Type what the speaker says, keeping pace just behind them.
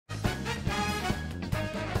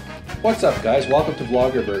What's up, guys? Welcome to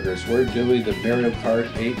VloggerBurgers. We're doing the Mario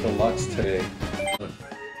Kart 8 Deluxe today.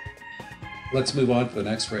 Let's move on to the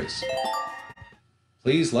next race.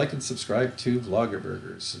 Please like and subscribe to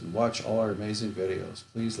VloggerBurgers and watch all our amazing videos.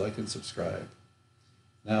 Please like and subscribe.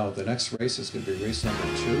 Now, the next race is going to be race number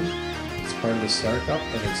 2. It's part of the Star Cup,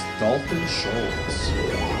 and it's Dolphin Shoals.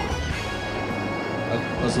 That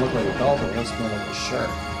doesn't look like a dolphin, it looks more like a shark.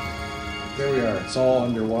 There we are. It's all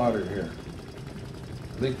underwater here.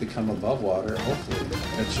 I think they come above water. Hopefully,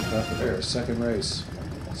 catch your breath of air. Second race.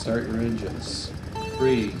 Start your engines.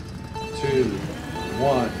 3, 2,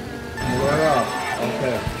 1, and we're off.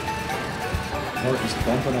 Okay. Morton's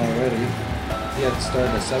bumping already. He had to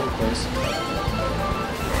start in 7th place.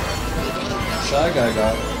 Shy Guy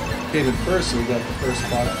came in first, so he got the first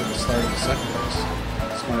spot for the start of the 2nd race.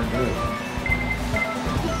 Smart move.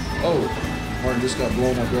 Oh, Morton just got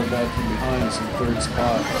blown up real bad from behind. He's in 3rd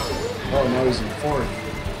spot. Oh, now he's in 4th.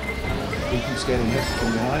 He keeps getting hit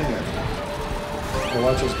from behind there. Oh,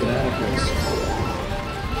 watch those banana kills.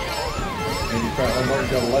 And Morton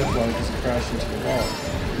got a lifeline because he crashed into the wall.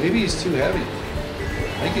 Maybe he's too heavy.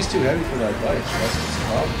 I think he's too heavy for that bike. That's what's the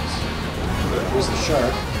problem. Here's the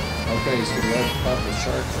shark. Okay, he's going to ride the top of the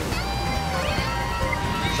shark.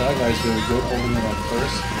 Shy Guy's doing good, holding it on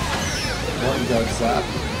first. Morton got zapped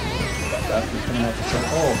after coming off the shark.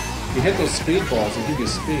 Oh, he hit those speed balls. They give you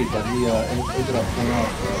speed, but he ended up going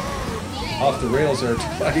off the rails there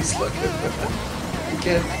twice. Look at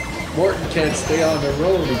that. Morton can't stay on the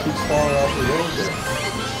road. He keeps falling off the road there.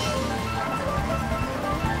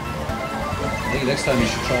 I think next time you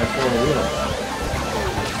should try a 4-wheel.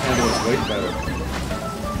 Handle his weight better.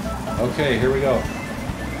 Okay, here we go.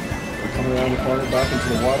 We're coming around the corner, back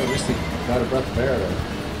into the water. At least they got a breath of air there.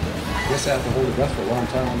 I guess I have to hold the breath for a long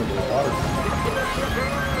time under the water.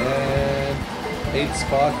 And 8th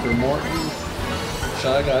spot for Morton.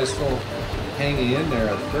 Shy Guy's still hanging in there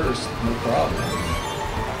at first, no problem.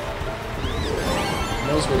 He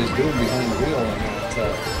knows what he's doing behind the wheel on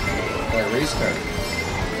that race car.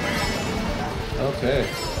 Okay.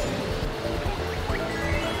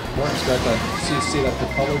 Morton's got that, see that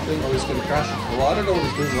propeller thing? Oh, he's going to crash. Well, I don't know what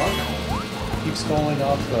he's doing wrong. He keeps falling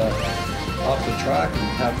off the track and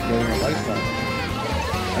have to get him a lifeline.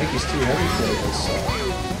 I think he's too heavy for this,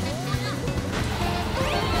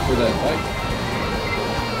 for that bike.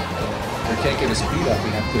 They can't get his speed up,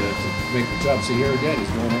 you have to make the jump. See, here again, he's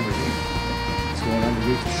going underneath. He's going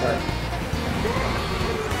underneath the shark.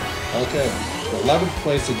 Okay, 11th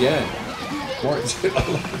place again. Morton's in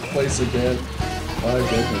 11th place again. My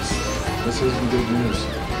goodness, this isn't good news.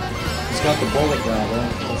 He's got the bullet now,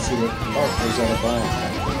 though. Let's see what. Oh, he's on a bomb.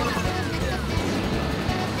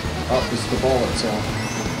 Oh, this is the bullet, so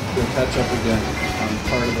he'll catch up again on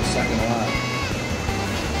part of the 2nd lap.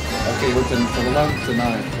 Okay, we're from 11th to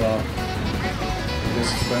 9th. Well, this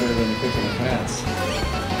is better than the kick in the pants.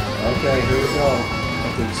 Okay, here we go.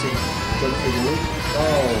 Have to see, jump through the loop.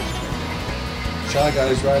 Oh, Shy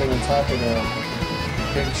Guy's riding on top of the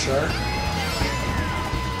pink shark.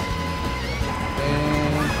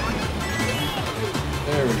 And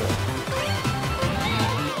there we go.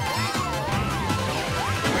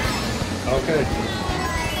 Okay.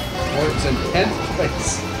 Morton's in 10th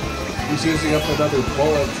place. He's using up another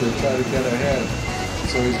bullet to try to get ahead.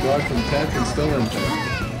 So he's gone from 10th and still in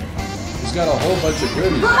 10th. He's got a whole bunch of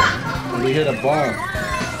goodies, and he hit a bomb.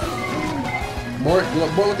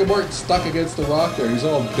 Look at Morton stuck against the rock there. He's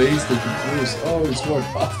all dazed and confused. Oh, he's going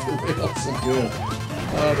off the rails again.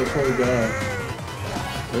 Oh, the poor guy.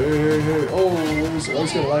 Hey. Oh, he's going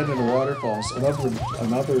to land in the waterfalls.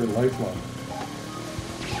 Another lifeline.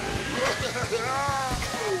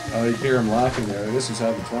 Oh, you hear him laughing there. This is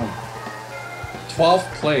having fun.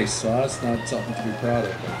 12th place, so that's not something to be proud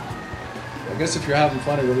of. I guess if you're having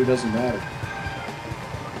fun, it really doesn't matter.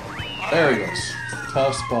 There he goes.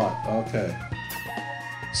 12th spot. Okay.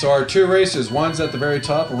 So our 2 races, one's at the very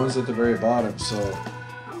top and one's at the very bottom. So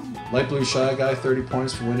Light Blue Shy Guy, 30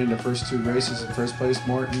 points for winning the first 2 races in 1st place.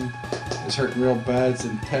 Morton is hurting real bad. It's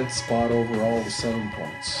in 10th spot overall with 7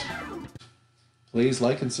 points. Please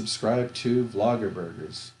like and subscribe to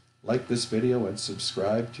VloggerBurgers. Like this video and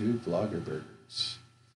subscribe to VloggerBurgers.